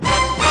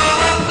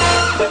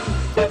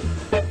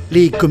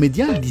Les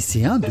comédiens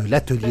lycéens de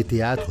l'atelier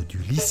théâtre du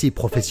lycée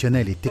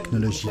professionnel et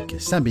technologique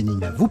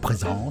Saint-Bénigne vous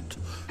présentent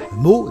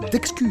Mots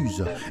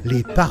d'excuses,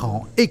 les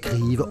parents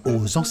écrivent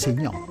aux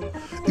enseignants.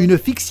 Une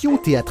fiction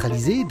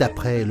théâtralisée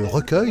d'après le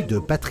recueil de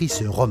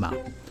Patrice Romain.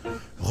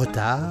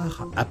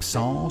 Retard,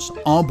 absence,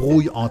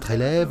 embrouille entre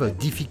élèves,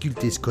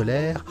 difficultés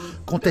scolaires,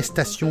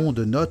 contestation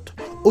de notes,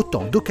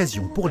 autant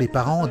d'occasions pour les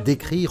parents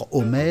d'écrire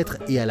au maître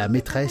et à la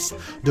maîtresse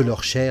de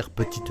leur chère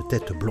petite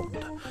tête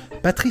blonde.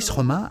 Patrice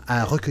Romain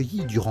a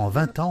recueilli durant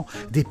 20 ans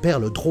des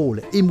perles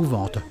drôles,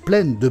 émouvantes,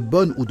 pleines de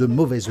bonne ou de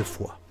mauvaise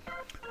foi.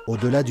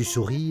 Au-delà du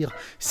sourire,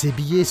 ces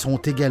billets sont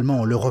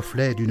également le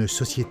reflet d'une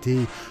société,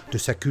 de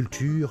sa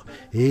culture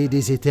et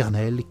des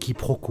éternels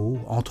quiproquos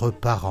entre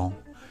parents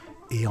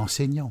et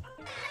enseignants.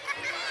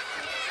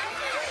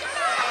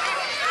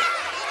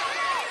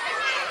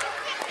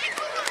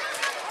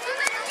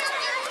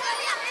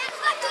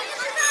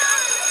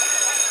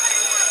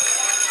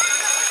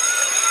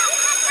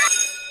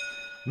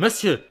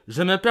 Monsieur,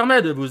 je me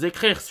permets de vous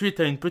écrire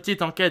suite à une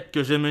petite enquête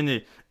que j'ai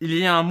menée. Il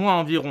y a un mois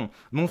environ,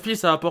 mon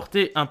fils a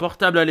apporté un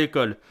portable à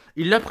l'école.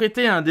 Il l'a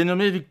prêté à un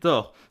dénommé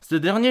Victor. Ce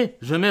dernier,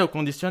 je mets au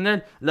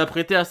conditionnel, l'a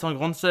prêté à sa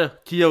grande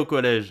sœur, qui est au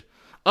collège.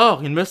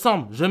 Or, il me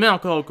semble, je mets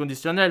encore au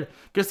conditionnel,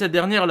 que cette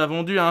dernière l'a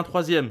vendu à un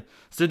troisième.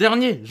 Ce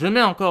dernier, je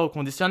mets encore au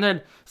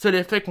conditionnel, se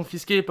l'est fait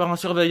confisquer par un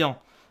surveillant.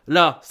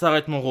 Là,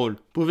 s'arrête mon rôle.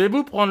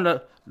 Pouvez-vous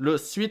prendre le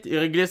suite et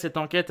régler cette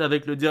enquête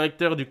avec le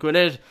directeur du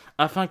collège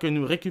afin que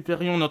nous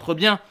récupérions notre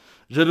bien?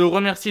 Je vous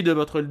remercie de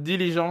votre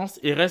diligence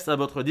et reste à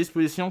votre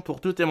disposition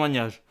pour tout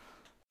témoignage.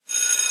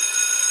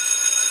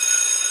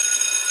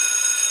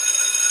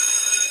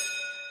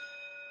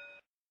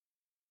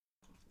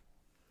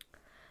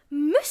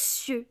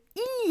 Monsieur,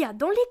 il y a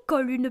dans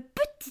l'école une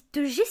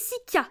petite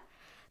Jessica,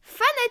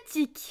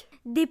 fanatique,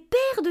 des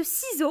paires de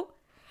ciseaux.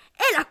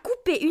 Elle a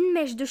coupé une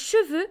mèche de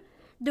cheveux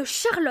de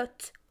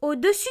Charlotte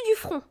au-dessus du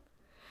front.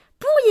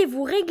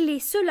 Pourriez-vous régler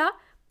cela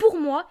pour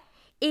moi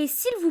et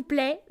s'il vous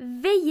plaît,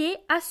 veillez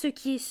à ce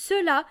que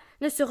cela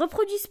ne se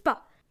reproduise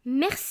pas.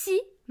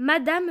 Merci,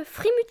 Madame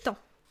Frimutan.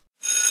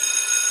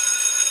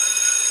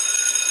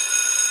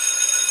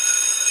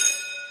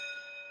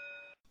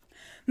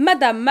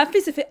 Madame, ma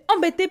fille se fait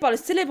embêter par le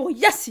célèbre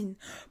Yacine.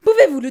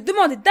 Pouvez-vous lui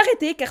demander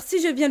d'arrêter, car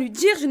si je viens lui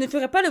dire, je ne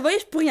ferai pas le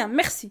voyage pour rien.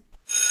 Merci.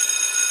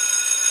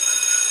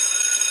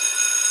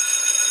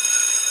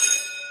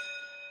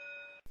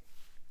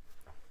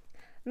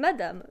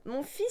 Madame,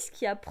 mon fils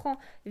qui apprend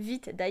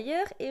vite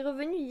d'ailleurs est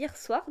revenu hier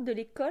soir de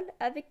l'école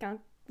avec un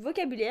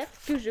vocabulaire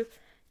que je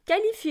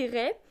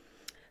qualifierais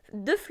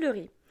de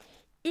fleuri.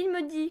 Il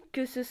me dit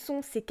que ce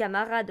sont ses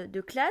camarades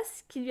de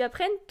classe qui lui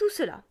apprennent tout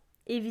cela.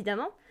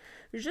 Évidemment,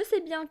 je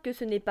sais bien que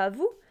ce n'est pas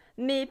vous,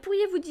 mais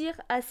pourriez-vous dire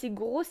à ces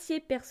grossiers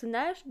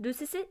personnages de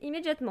cesser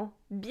immédiatement,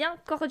 bien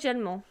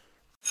cordialement.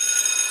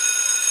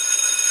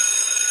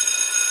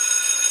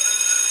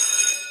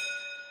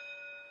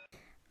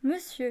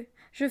 Monsieur,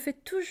 je fais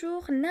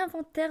toujours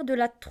l'inventaire de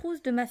la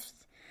trousse de ma fille.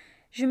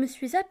 Je me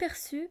suis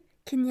aperçue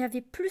qu'il n'y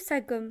avait plus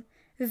sa gomme.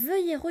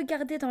 Veuillez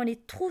regarder dans les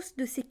trousses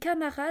de ses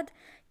camarades,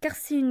 car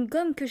c'est une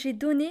gomme que j'ai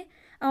donnée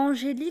à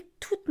Angélique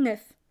toute neuve.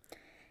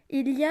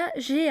 Il y a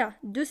Géa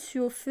dessus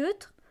au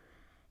feutre.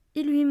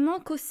 Il lui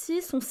manque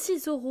aussi son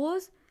ciseau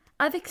rose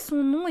avec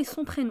son nom et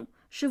son prénom.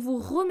 Je vous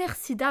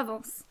remercie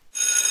d'avance.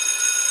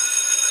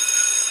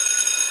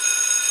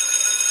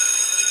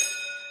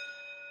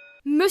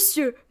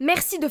 Monsieur,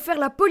 merci de faire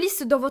la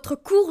police dans votre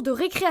cour de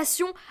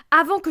récréation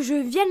avant que je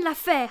vienne la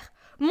faire.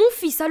 Mon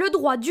fils a le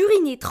droit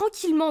d'uriner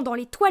tranquillement dans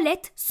les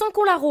toilettes sans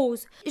qu'on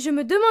l'arrose. Je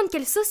me demande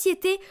quelle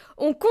société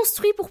on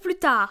construit pour plus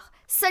tard.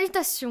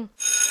 Salutations.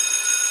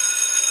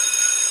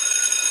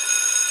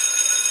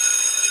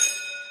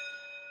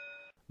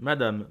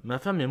 Madame, ma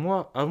femme et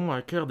moi avons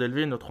à cœur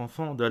d'élever notre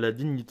enfant dans la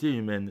dignité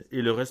humaine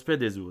et le respect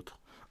des autres.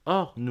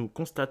 Or, nous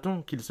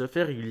constatons qu'il se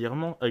fait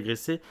régulièrement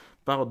agresser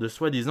par de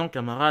soi-disant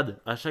camarades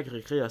à chaque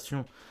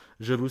récréation.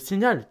 Je vous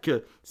signale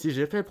que, si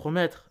j'ai fait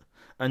promettre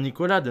à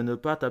Nicolas de ne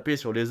pas taper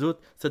sur les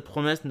autres, cette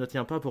promesse ne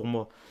tient pas pour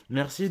moi.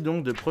 Merci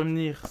donc de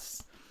prévenir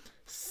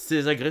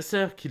ces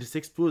agresseurs qu'ils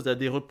s'exposent à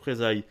des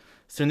représailles.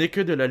 Ce n'est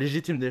que de la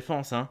légitime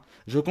défense, hein.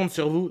 Je compte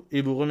sur vous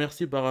et vous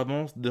remercie par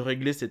avance de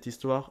régler cette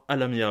histoire à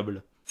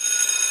l'amiable.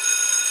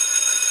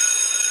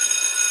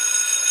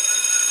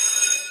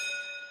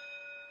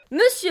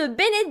 Monsieur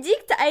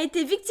Bénédicte a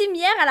été victime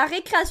hier à la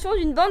récréation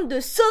d'une bande de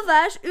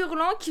sauvages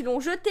hurlants qui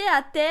l'ont jeté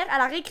à terre à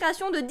la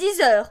récréation de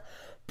 10 heures.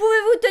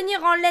 Pouvez-vous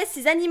tenir en laisse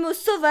ces animaux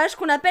sauvages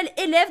qu'on appelle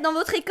élèves dans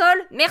votre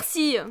école?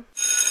 Merci.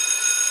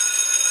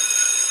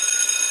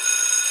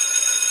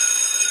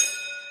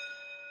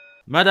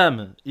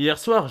 Madame, hier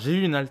soir, j'ai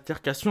eu une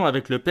altercation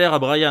avec le père à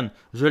Brian.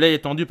 Je l'ai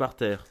étendu par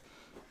terre.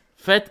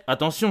 Faites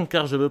attention,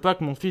 car je veux pas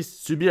que mon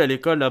fils subisse à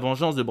l'école la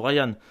vengeance de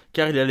Brian,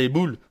 car il a les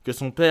boules que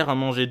son père a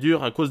mangé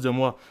dur à cause de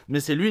moi. Mais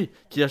c'est lui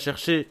qui a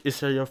cherché et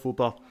ça y a faux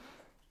pas.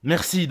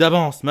 Merci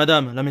d'avance,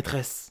 madame la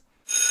maîtresse.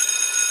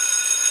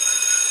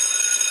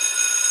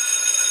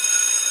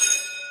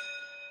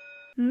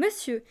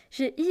 Monsieur,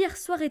 j'ai hier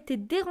soir été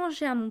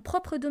dérangé à mon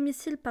propre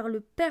domicile par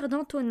le père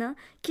d'Antonin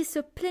qui se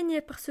plaignait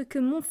parce que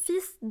mon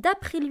fils,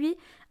 d'après lui,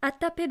 a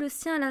tapé le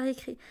sien à la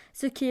récré,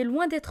 ce qui est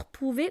loin d'être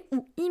prouvé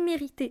ou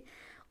immérité,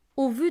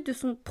 au vu de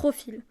son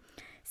profil.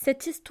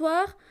 Cette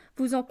histoire,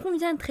 vous en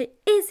conviendrez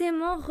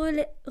aisément,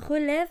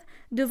 relève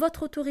de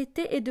votre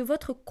autorité et de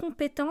votre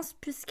compétence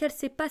puisqu'elle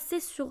s'est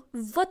passée sur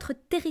votre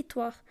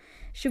territoire.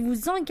 Je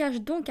vous engage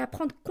donc à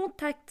prendre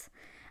contact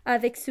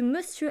avec ce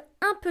monsieur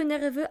un peu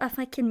nerveux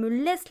afin qu'il me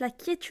laisse la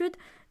quiétude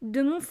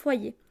de mon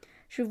foyer.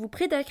 Je vous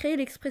prie d'agréer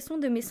l'expression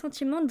de mes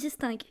sentiments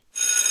distingués.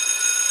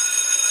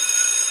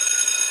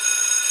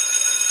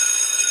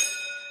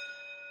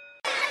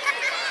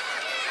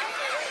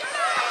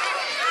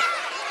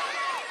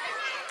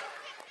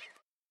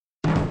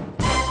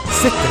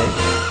 C'était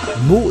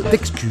Mots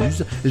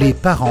d'excuses, les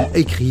parents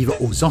écrivent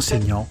aux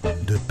enseignants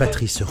de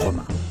Patrice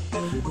Romain.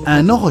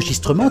 Un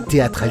enregistrement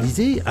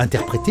théâtralisé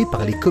interprété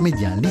par les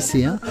comédiens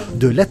lycéens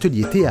de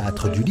l'atelier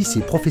théâtre du lycée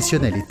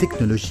professionnel et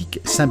technologique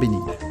Saint-Bénigne.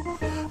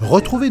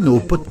 Retrouvez nos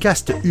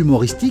podcasts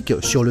humoristiques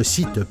sur le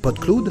site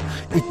PodCloud,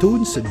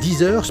 iTunes,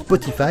 Deezer,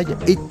 Spotify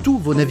et tous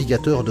vos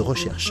navigateurs de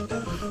recherche.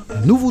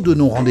 Nous vous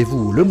donnons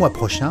rendez-vous le mois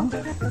prochain.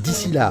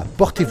 D'ici là,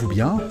 portez-vous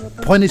bien,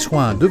 prenez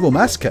soin de vos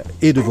masques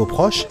et de vos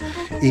proches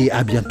et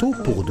à bientôt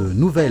pour de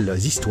nouvelles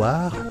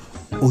histoires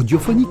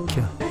audiophoniques.